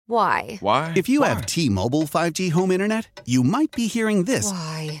Why? Why? If you have T-Mobile 5G home internet, you might be hearing this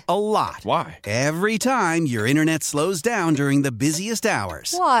Why? a lot. Why? Every time your internet slows down during the busiest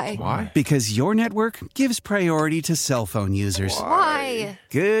hours. Why? Why? Because your network gives priority to cell phone users. Why?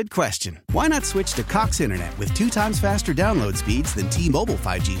 Good question. Why not switch to Cox Internet with 2 times faster download speeds than T-Mobile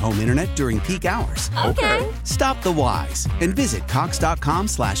 5G home internet during peak hours? Okay. Stop the whys and visit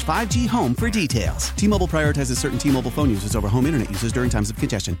cox.com/5G home for details. T-Mobile prioritizes certain T-Mobile phone users over home internet users during times of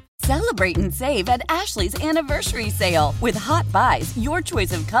congestion. Celebrate and save at Ashley's Anniversary Sale. With Hot Buys, your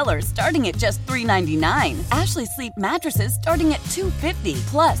choice of colors starting at just $3.99. Ashley Sleep mattresses starting at $2.50.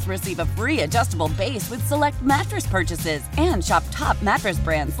 Plus, receive a free adjustable base with select mattress purchases. And shop top mattress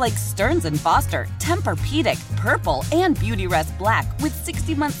brands like Stearns & Foster, Tempur-Pedic, Purple, and Beautyrest Black with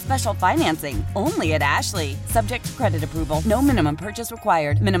 60-month special financing. Only at Ashley. Subject to credit approval. No minimum purchase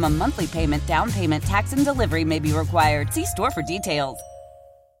required. Minimum monthly payment, down payment, tax, and delivery may be required. See store for details.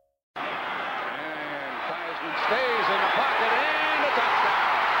 Theismann stays in the pocket and a touchdown.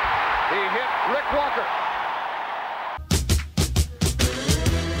 He hit Rick Walker.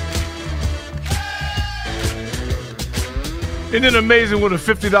 Isn't it amazing what a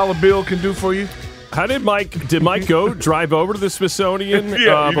 $50 bill can do for you? How did Mike go drive over to the Smithsonian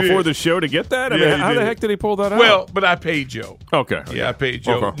before the show to get that? I mean, how the heck did he pull that out? Well, but I paid Joe. Okay. Yeah, I paid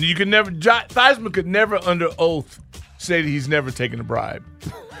Joe. Okay. You can never, Theismann could never under oath say that he's never taken a bribe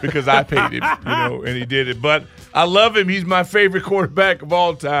because I paid him, and he did it. But I love him. He's my favorite quarterback of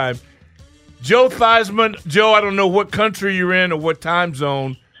all time. Joe Theismann. Joe, I don't know what country you're in or what time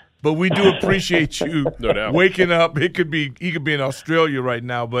zone, but we do appreciate you No doubt. waking up. He could be in Australia right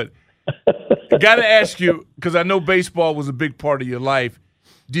now, but I got to ask you, because I know baseball was a big part of your life.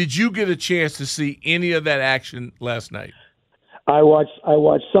 Did you get a chance to see any of that action last night? I watched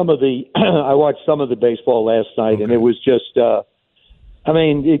some of the I watched some of the baseball last night, and it was just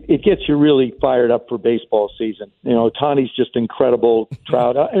it gets you really fired up for baseball season. Tani's just incredible.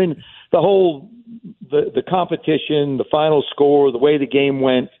 Trout. I mean, the competition, the final score, the way the game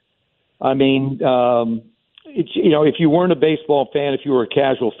went. I mean, it's if you weren't a baseball fan, if you were a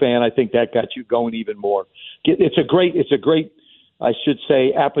casual fan, I think that got you going even more. It's a great, I should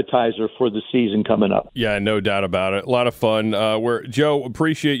say, appetizer for the season coming up. Yeah, no doubt about it. A lot of fun. Joe,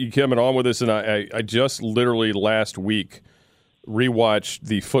 appreciate you coming on with us, and I just literally last week rewatched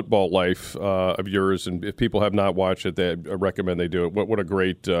the Football Life of yours, and if people have not watched it, I recommend they do it. What a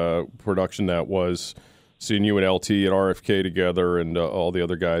great production that was. Seeing you and LT at RFK together and all the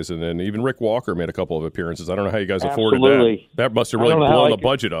other guys. And then even Rick Walker made a couple of appearances. I don't know how you guys afforded that. That must have really blown the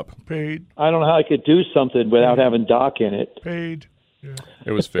budget up. Paid. I don't know how I could do something without having Doc in it. Paid. Yeah.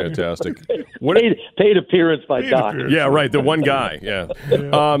 It was fantastic. Paid appearance by Doc. Yeah, right. The one guy. Yeah.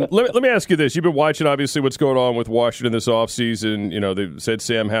 Let me ask you this. You've been watching, obviously, what's going on with Washington this offseason. They said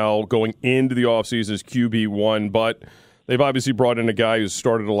Sam Howell going into the offseason is QB1, but they've obviously brought in a guy who's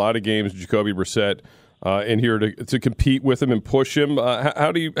started a lot of games, Jacoby Brissett. In here to compete with him and push him.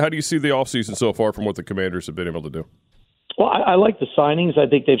 How do you see the offseason so far from what the Commanders have been able to do? Well, I like the signings. I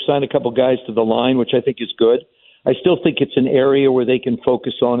think they've signed a couple guys to the line, which I think is good. I still think it's an area where they can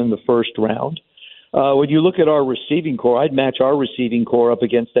focus on in the first round. When you look at our receiving core, I'd match our receiving core up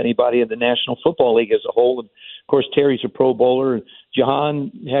against anybody in the National Football League as a whole. And of course, Terry's a Pro Bowler.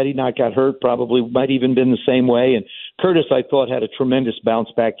 Jahan, had he not got hurt, probably might even been the same way. And Curtis, I thought, had a tremendous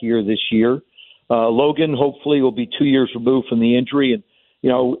bounce back year this year. Logan, hopefully, will be 2 years removed from the injury, and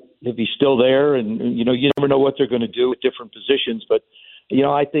if he's still there, and you never know what they're going to do at different positions. But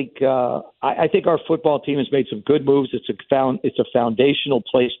I think our football team has made some good moves. It's a foundational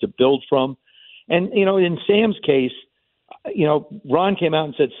place to build from, and in Sam's case, Ron came out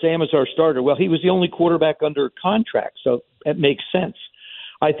and said Sam is our starter. Well, he was the only quarterback under contract, so that makes sense.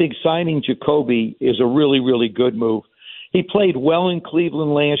 I think signing Jacoby is a really, really good move. He played well in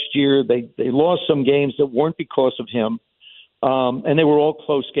Cleveland last year. They lost some games that weren't because of him, and they were all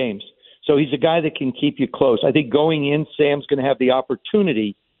close games. So he's a guy that can keep you close. I think going in, Sam's going to have the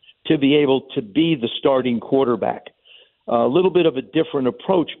opportunity to be able to be the starting quarterback. A little bit of a different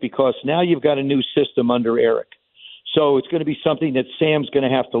approach because now you've got a new system under Eric. So it's going to be something that Sam's going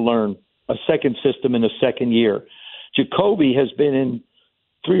to have to learn, a second system in a second year. Jacoby has been in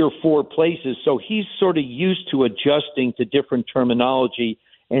 3 or 4 places, so he's sort of used to adjusting to different terminology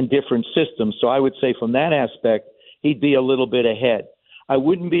and different systems. So I would say from that aspect, he'd be a little bit ahead. I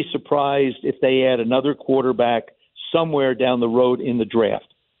wouldn't be surprised if they add another quarterback somewhere down the road in the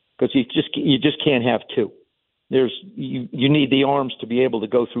draft, because you just can't have two. You need the arms to be able to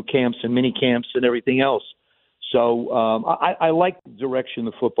go through camps and mini camps and everything else. So I like the direction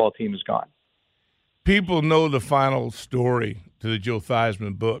the football team has gone. people know the final story to the Joe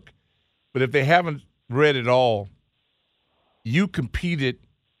Theismann book, but if they haven't read it all, you competed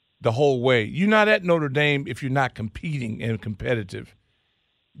the whole way. You're not at Notre Dame if you're not competing and competitive.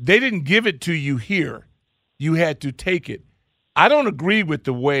 They didn't give it to you here. You had to take it. I don't agree with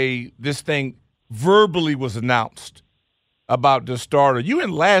the way this thing verbally was announced about the starter. You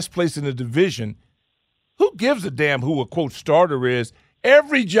in last place in the division. Who gives a damn who a, quote, starter is?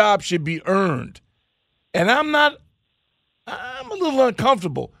 Every job should be earned. And I'm a little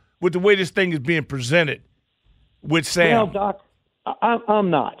uncomfortable with the way this thing is being presented with Sam. Well, Doc, I'm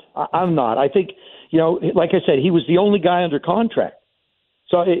not. I think, like I said, he was the only guy under contract.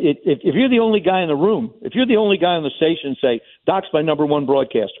 So if you're the only guy in the room, if you're the only guy on the station, say, Doc's my number one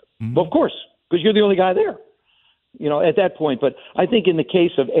broadcaster. Mm-hmm. Well, of course, because you're the only guy there, at that point. But I think in the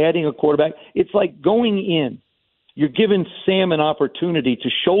case of adding a quarterback, it's like going in. You're giving Sam an opportunity to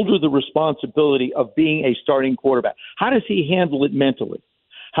shoulder the responsibility of being a starting quarterback. How does he handle it mentally?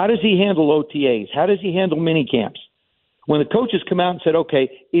 How does he handle OTAs? How does he handle mini camps? When the coaches come out and said, okay,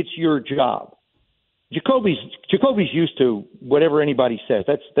 it's your job. Jacoby's used to whatever anybody says.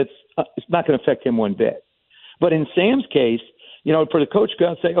 That's it's not going to affect him one bit. But in Sam's case, for the coach to go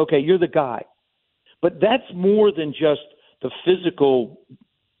out and say, okay, you're the guy. But that's more than just the physical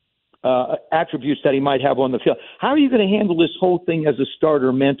attributes that he might have on the field. How are you going to handle this whole thing as a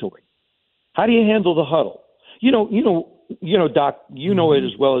starter mentally? How do you handle the huddle? Doc, you know it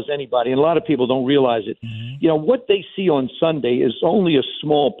as well as anybody, and a lot of people don't realize it. Mm-hmm. What they see on Sunday is only a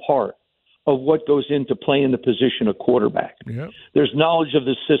small part of what goes into playing the position of quarterback. Yep. There's knowledge of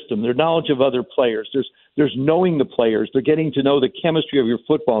the system. There's knowledge of other players. There's knowing the players. They're getting to know the chemistry of your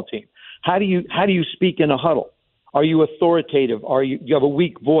football team. How do you speak in a huddle? Are you authoritative? You have a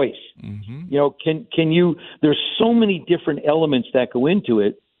weak voice? Mm-hmm. Can you? There's so many different elements that go into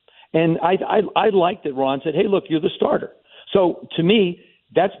it. And I like that Ron said, hey, look, you're the starter. So to me,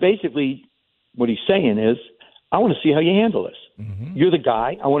 that's basically what he's saying is, I want to see how you handle this. Mm-hmm. You're the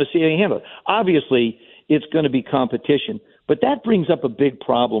guy. I want to see how you handle it. Obviously, it's going to be competition, but that brings up a big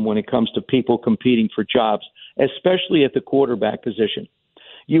problem when it comes to people competing for jobs, especially at the quarterback position.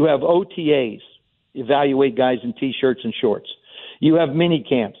 You have OTAs, evaluate guys in T-shirts and shorts. You have mini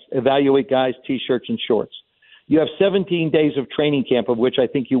camps, evaluate guys, T-shirts and shorts. You have 17 days of training camp, of which I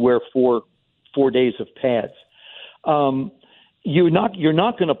think you wear four days of pads. You're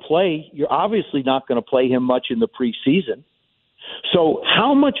obviously not going to play him much in the preseason. So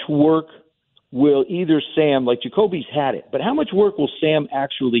how much work will either Sam, like Jacoby's had it, but how much work will Sam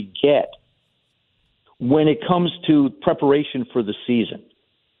actually get when it comes to preparation for the season?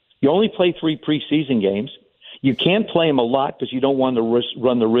 You only play 3 preseason games. You can't play him a lot because you don't want to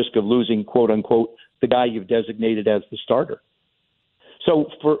run the risk of losing, quote unquote, the guy you've designated as the starter.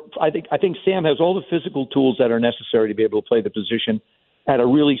 So I think Sam has all the physical tools that are necessary to be able to play the position at a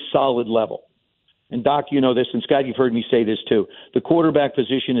really solid level. And Doc, you know this, and Scott, you've heard me say this too. The quarterback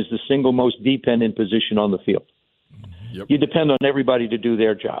position is the single most dependent position on the field. Yep. You depend on everybody to do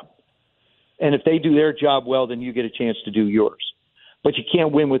their job. And if they do their job well, then you get a chance to do yours. But you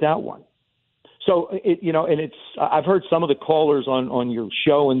can't win without one. So, I've heard some of the callers on your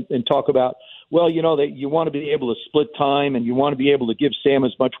show and talk about, well, that you want to be able to split time and you want to be able to give Sam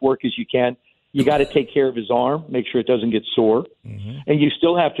as much work as you can. You got to take care of his arm, make sure it doesn't get sore. Mm-hmm. And you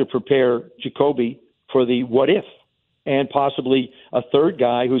still have to prepare Jacoby for the what if and possibly a third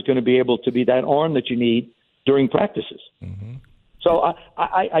guy who's going to be able to be that arm that you need during practices. Mm-hmm. So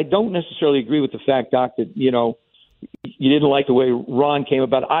I don't necessarily agree with the fact, Doc, that, you didn't like the way Ron came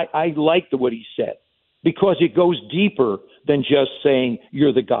about it. I liked what he said because it goes deeper than just saying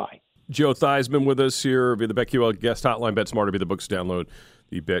you're the guy. Joe Theismann with us here via the BetQL guest hotline. Bet smarter, via the books. Download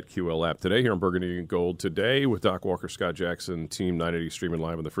the BetQL app today here on Burgundy and Gold today with Doc Walker, Scott Jackson, Team 980 streaming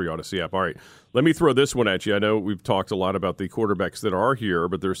live on the free Odyssey app. All right, let me throw this one at you. I know we've talked a lot about the quarterbacks that are here,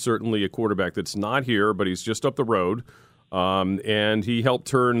 but there's certainly a quarterback that's not here, but he's just up the road, and he helped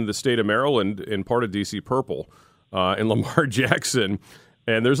turn the state of Maryland and part of D.C. purple in Lamar Jackson.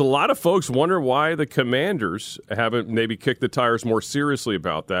 And there's a lot of folks wondering why the Commanders haven't maybe kicked the tires more seriously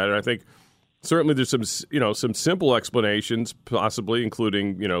about that. And I think certainly there's some simple explanations, possibly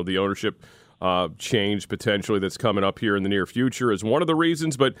including, the ownership change potentially that's coming up here in the near future is one of the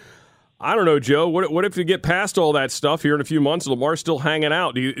reasons. But I don't know, Joe, what if you get past all that stuff here in a few months, Lamar's still hanging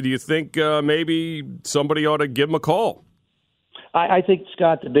out? Do you think maybe somebody ought to give him a call? I think,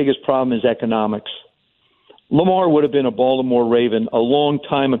 Scott, the biggest problem is economics. Lamar would have been a Baltimore Raven a long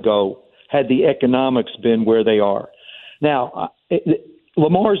time ago had the economics been where they are. Now,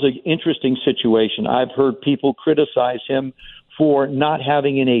 Lamar's an interesting situation. I've heard people criticize him for not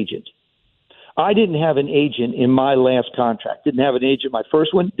having an agent. I didn't have an agent in my last contract. Didn't have an agent my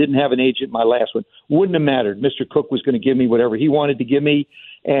first one. Didn't have an agent my last one. Wouldn't have mattered. Mr. Cook was going to give me whatever he wanted to give me,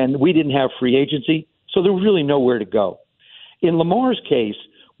 and we didn't have free agency, so there was really nowhere to go. In Lamar's case,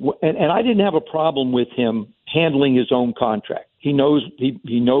 and I didn't have a problem with him handling his own contract. He knows,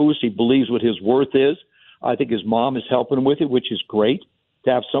 he believes what his worth is. I think his mom is helping him with it, which is great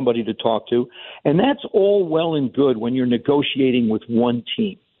to have somebody to talk to. And that's all well and good when you're negotiating with one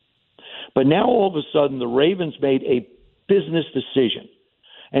team. But now all of a sudden the Ravens made a business decision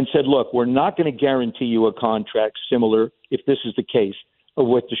and said, look, we're not going to guarantee you a contract similar, if this is the case, of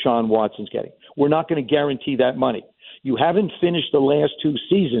what Deshaun Watson's getting. We're not going to guarantee that money. You haven't finished the last 2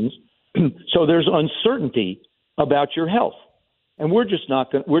 seasons, so there's uncertainty about your health. And we're just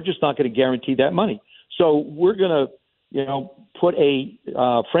not going to guarantee that money. So we're going to, put a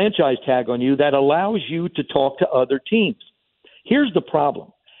franchise tag on you that allows you to talk to other teams. Here's the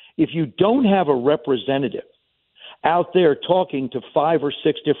problem. If you don't have a representative out there talking to 5 or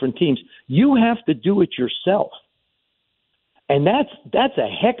 6 different teams, you have to do it yourself. And that's a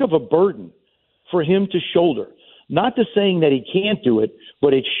heck of a burden for him to shoulder. Not to saying that he can't do it,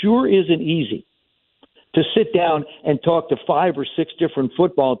 but it sure isn't easy to sit down and talk to 5 or 6 different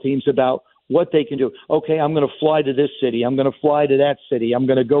football teams about what they can do. Okay, I'm going to fly to this city. I'm going to fly to that city. I'm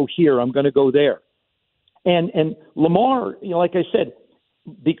going to go here. I'm going to go there. And Lamar, like I said,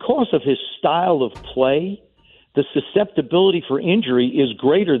 because of his style of play, the susceptibility for injury is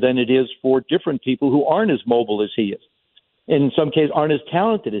greater than it is for different people who aren't as mobile as he is. And in some cases, aren't as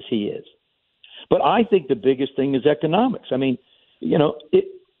talented as he is. But I think the biggest thing is economics. I mean,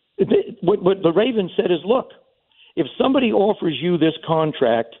 what the Ravens said is, look, if somebody offers you this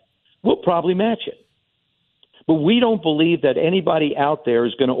contract, we'll probably match it. But we don't believe that anybody out there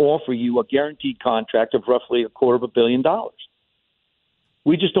is going to offer you a guaranteed contract of roughly $250 million.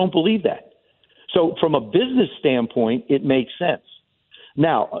 We just don't believe that. So from a business standpoint, it makes sense.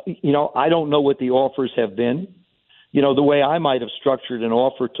 Now, I don't know what the offers have been. The way I might have structured an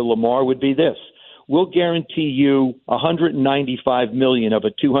offer to Lamar would be this. We'll guarantee you $195 million of a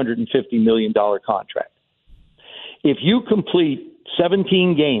 $250 million contract. If you complete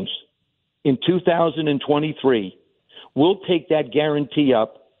 17 games in 2023, we'll take that guarantee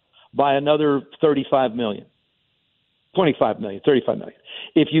up by another $35 million. 25 million, 35 million.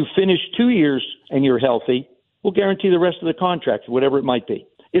 If you finish 2 years and you're healthy, we'll guarantee the rest of the contract, whatever it might be.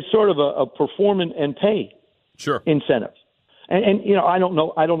 It's sort of a performance and pay incentive. And I don't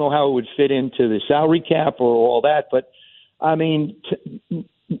know how it would fit into the salary cap or all that, but I mean,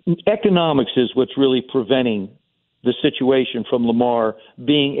 economics is what's really preventing the situation from Lamar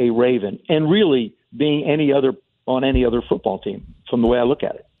being a Raven and really being on any other football team from the way I look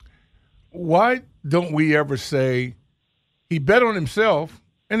at it. Why don't we ever say he bet on himself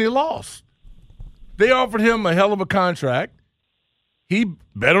and he lost? They offered him a hell of a contract. He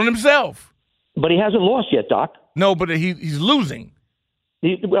bet on himself. But he hasn't lost yet, Doc. No, but he's losing.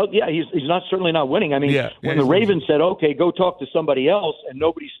 He's certainly not winning. I mean, when the Ravens said, okay, go talk to somebody else, and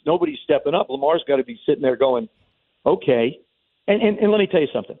nobody's stepping up, Lamar's got to be sitting there going, okay. And let me tell you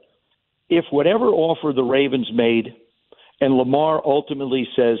something. If whatever offer the Ravens made and Lamar ultimately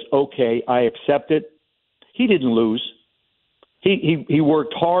says, okay, I accept it, he didn't lose. He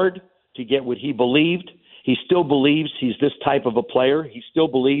worked hard to get what he believed. He still believes he's this type of a player. He still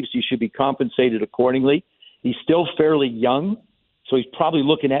believes he should be compensated accordingly. He's still fairly young, so he's probably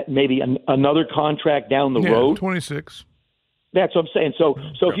looking at maybe another contract down the road. 26. That's what I'm saying. So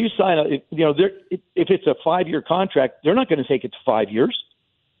if you sign if it's a 5-year contract, they're not going to take it to 5 years.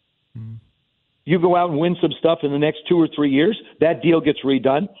 Mm-hmm. You go out and win some stuff in the next 2 or 3 years, that deal gets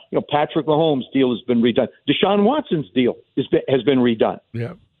redone. Patrick Mahomes' deal has been redone. Deshaun Watson's deal has been redone.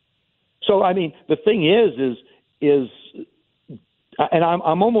 Yeah. So I mean, the thing is, and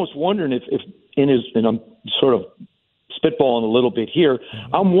I'm almost wondering if and I'm sort of spitballing a little bit here.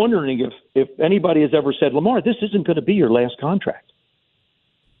 Mm-hmm. I'm wondering if anybody has ever said, Lamar, this isn't going to be your last contract.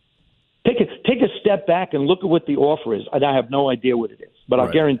 Take a step back and look at what the offer is. And I have no idea what it is, but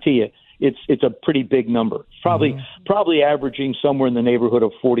I'll guarantee you it's a pretty big number. Probably averaging somewhere in the neighborhood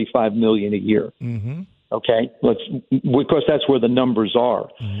of $45 million a year. Mm-hmm. Okay, because that's where the numbers are.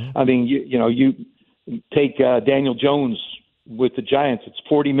 Mm-hmm. I mean, you take Daniel Jones with the Giants, it's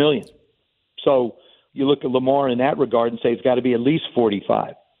 $40 million. So you look at Lamar in that regard and say it's got to be at least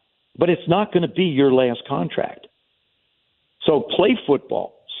 45. But it's not going to be your last contract. So play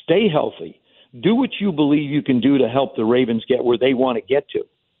football, stay healthy, do what you believe you can do to help the Ravens get where they want to get to.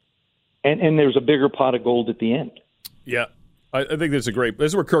 And there's a bigger pot of gold at the end. Yeah. I think this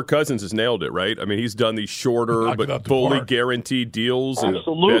is where Kirk Cousins has nailed it, right? I mean, he's done these shorter but fully guaranteed deals and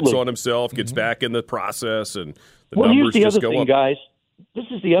bets on himself, gets back in the process, and the numbers just go up. Guys. This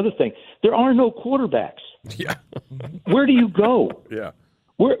is the other thing. There are no quarterbacks. Yeah. Where do you go? Yeah.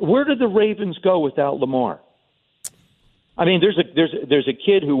 Where did the Ravens go without Lamar? I mean, there's a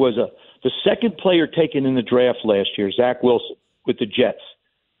kid who was the second player taken in the draft last year, Zach Wilson, with the Jets.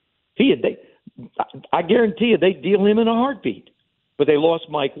 I guarantee you they'd deal him in a heartbeat. But they lost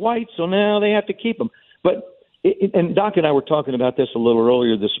Mike White, so now they have to keep him. And Doc and I were talking about this a little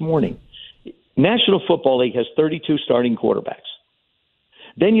earlier this morning. National Football League has 32 starting quarterbacks.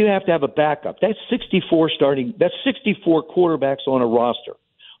 Then you have to have a backup. That's 64 quarterbacks on a roster.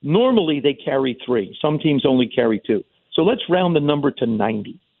 Normally they carry 3. Some teams only carry 2. So let's round the number to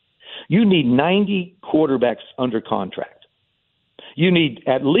 90. You need 90 quarterbacks under contract. You need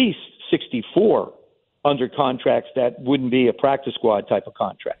at least 64 under contracts that wouldn't be a practice squad type of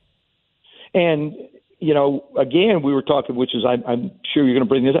contract. And, again, we were talking, which is I'm sure you're going to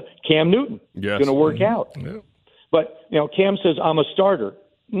bring this up, Cam Newton is going to work out. Yeah. But, Cam says, I'm a starter.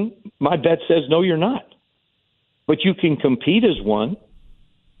 My bet says, no, you're not. But you can compete as one.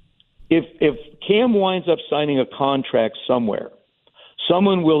 If Cam winds up signing a contract somewhere,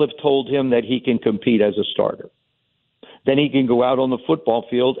 someone will have told him that he can compete as a starter. Then he can go out on the football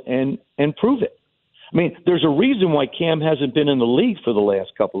field and prove it. I mean, there's a reason why Cam hasn't been in the league for the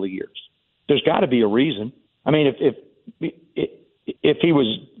last couple of years. There's got to be a reason. I mean, if he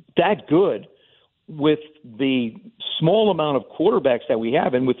was that good with the small amount of quarterbacks that we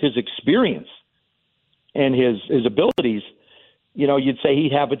have and with his experience and his abilities, you'd say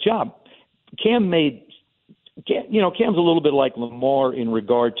he'd have a job. Cam's a little bit like Lamar in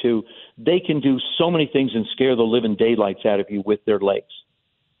regard to they can do so many things and scare the living daylights out of you with their legs.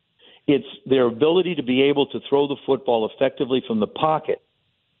 It's their ability to be able to throw the football effectively from the pocket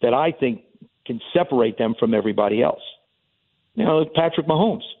that I think can separate them from everybody else. Patrick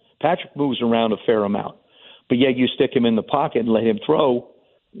Mahomes. Patrick moves around a fair amount, but yet you stick him in the pocket and let him throw,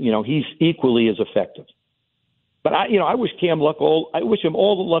 he's equally as effective. But I wish Cam I wish him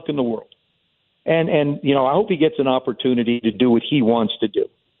all the luck in the world. And I hope he gets an opportunity to do what he wants to do.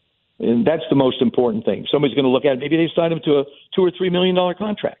 And that's the most important thing. Somebody's going to look at it. Maybe they sign him to a $2 or $3 million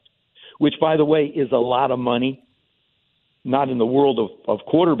contract, which, by the way, is a lot of money, not in the world of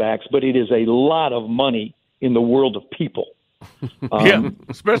quarterbacks, but it is a lot of money in the world of people.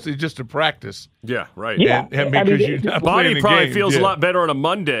 Especially just to practice. Yeah, right. Yeah, and because you're not body playing probably game. feels a lot better on a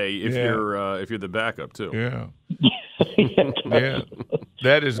Monday if you're the backup too. Yeah. Yeah,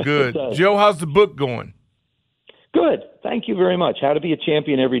 that is good. Joe, how's the book going? Good. Thank you very much. How to be a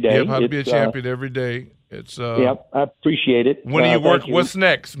champion every day. Yep, how to be a champion every day. It's I appreciate it. When do you work? What's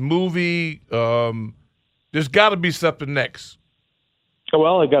next? Movie? There's got to be something next.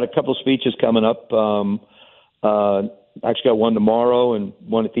 Well, I've got a couple of speeches coming up. Actually got one tomorrow and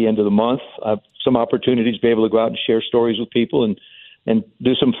one at the end of the month. I have some opportunities to be able to go out and share stories with people and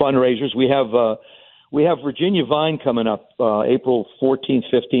do some fundraisers. We have Virginia Vine coming up April 14th,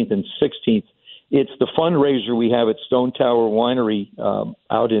 15th, and 16th. It's the fundraiser we have at Stone Tower Winery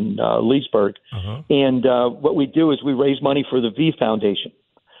out in Leesburg. Uh-huh. And what we do is we raise money for the V Foundation.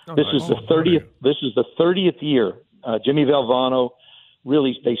 This is the 30th. This is the 30th year. Jimmy Valvano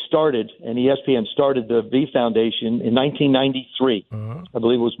they started, and ESPN started the V Foundation in 1993. Uh-huh. I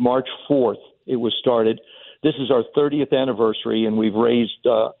believe it was March 4th it was started. This is our 30th anniversary, and we've raised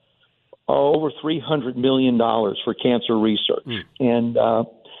over $300 million for cancer research. And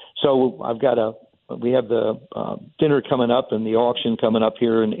so we have the dinner coming up and the auction coming up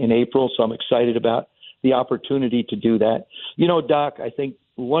here in April, so I'm excited about the opportunity to do that. Doc, I think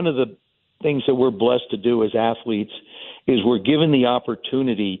one of the things that we're blessed to do as athletes is we're given the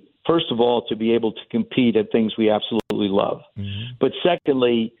opportunity, first of all, to be able to compete at things we absolutely love. Mm-hmm. But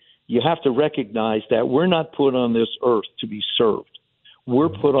secondly, you have to recognize that we're not put on this earth to be served. We're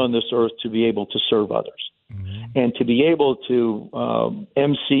put on this earth to be able to serve others. Mm-hmm. And to be able to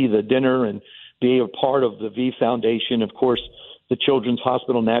MC the dinner and be a part of the V Foundation. Of course, the Children's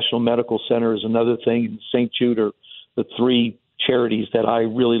Hospital National Medical Center is another thing, and St. Jude are the 3 charities that I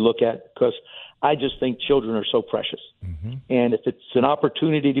really look at because I just think children are so precious. Mm-hmm. And if it's an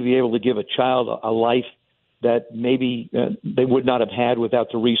opportunity to be able to give a child a life that maybe they would not have had without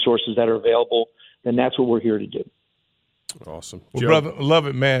the resources that are available, then that's what we're here to do. Awesome. Well, brother, love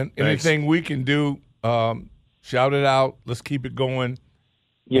it, man. Thanks. Anything we can do, shout it out. Let's keep it going.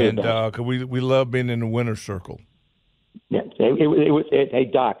 Yeah, and because we love being in the winner's circle. Yeah. Hey,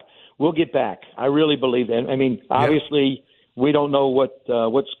 Doc, we'll get back. I really believe that. I mean, obviously, we don't know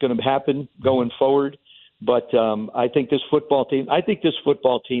what's going to happen going forward, But I think this football team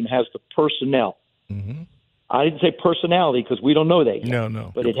has the personnel. Mm-hmm. I didn't say personality because we don't know that yet.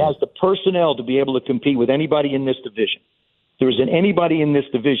 No. But it has the personnel to be able to compete with anybody in this division. There isn't anybody in this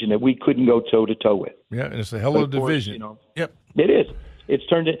division that we couldn't go toe-to-toe with. Yeah, and it's a hell of a division. Yep. It is. It's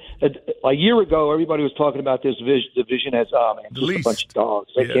turned a year ago, everybody was talking about this division as, just a bunch of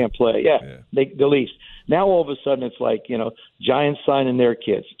dogs. They can't play. The least. Now all of a sudden it's like, Giants signing their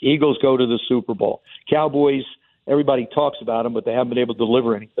kids. Eagles go to the Super Bowl. Cowboys, everybody talks about them, but they haven't been able to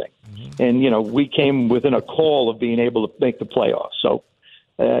deliver anything. Mm-hmm. And, we came within a call of being able to make the playoffs. So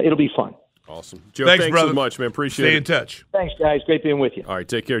it'll be fun. Awesome. Joe, thanks so much, man. Appreciate it. Stay in touch. Thanks, guys. Great being with you. All right,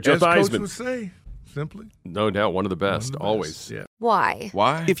 take care. Joe As Theismann. Coach would say, simply. No doubt, one of the best, always. Yeah. Why?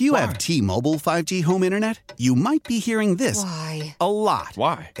 If you have T-Mobile 5G home internet, you might be hearing this Why? a lot.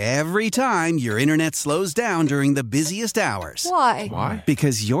 Why? Every time your internet slows down during the busiest hours. Why?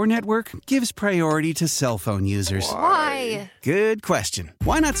 Because your network gives priority to cell phone users. Why? Good question.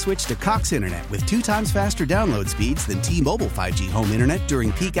 Why not switch to Cox Internet with 2 times faster download speeds than T-Mobile 5G home internet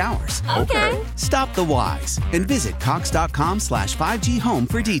during peak hours? Okay. Stop the whys and visit cox.com/5G home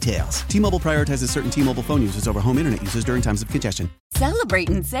for details. T-Mobile prioritizes certain T-Mobile phone users over home internet users during times of congestion. Celebrate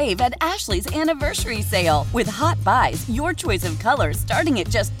and save at Ashley's Anniversary Sale. With Hot Buys, your choice of colors starting at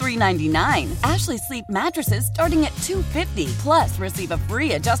just $3.99. Ashley Sleep mattresses starting at $2.50. Plus, receive a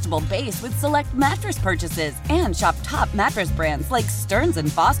free adjustable base with select mattress purchases. And shop top mattress brands like Stearns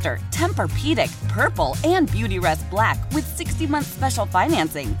 & Foster, Tempur-Pedic, Purple, and Beautyrest Black with 60-month special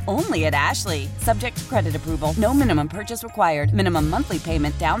financing. Only at Ashley. Subject to credit approval. No minimum purchase required. Minimum monthly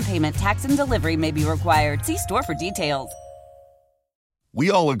payment, down payment, tax, and delivery may be required. See store for details. We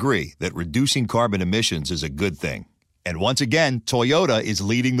all agree that reducing carbon emissions is a good thing. And once again, Toyota is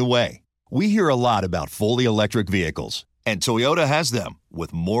leading the way. We hear a lot about fully electric vehicles, and Toyota has them,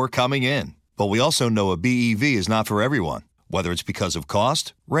 with more coming in. But we also know a BEV is not for everyone, whether it's because of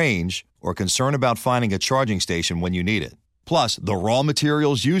cost, range, or concern about finding a charging station when you need it. Plus, the raw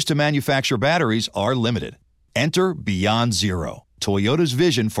materials used to manufacture batteries are limited. Enter Beyond Zero, Toyota's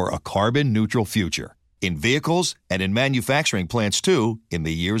vision for a carbon-neutral future. In vehicles and in manufacturing plants, too, in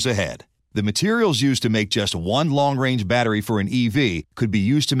the years ahead. The materials used to make just one long-range battery for an EV could be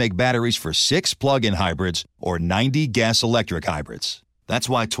used to make batteries for 6 plug-in hybrids or 90 gas-electric hybrids. That's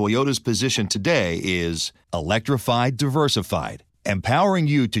why Toyota's position today is electrified, diversified, empowering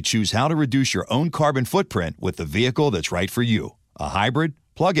you to choose how to reduce your own carbon footprint with the vehicle that's right for you, a hybrid,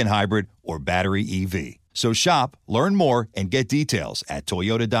 plug-in hybrid, or battery EV. So shop, learn more, and get details at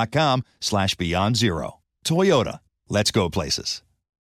toyota.com/beyond zero. Toyota, let's go places.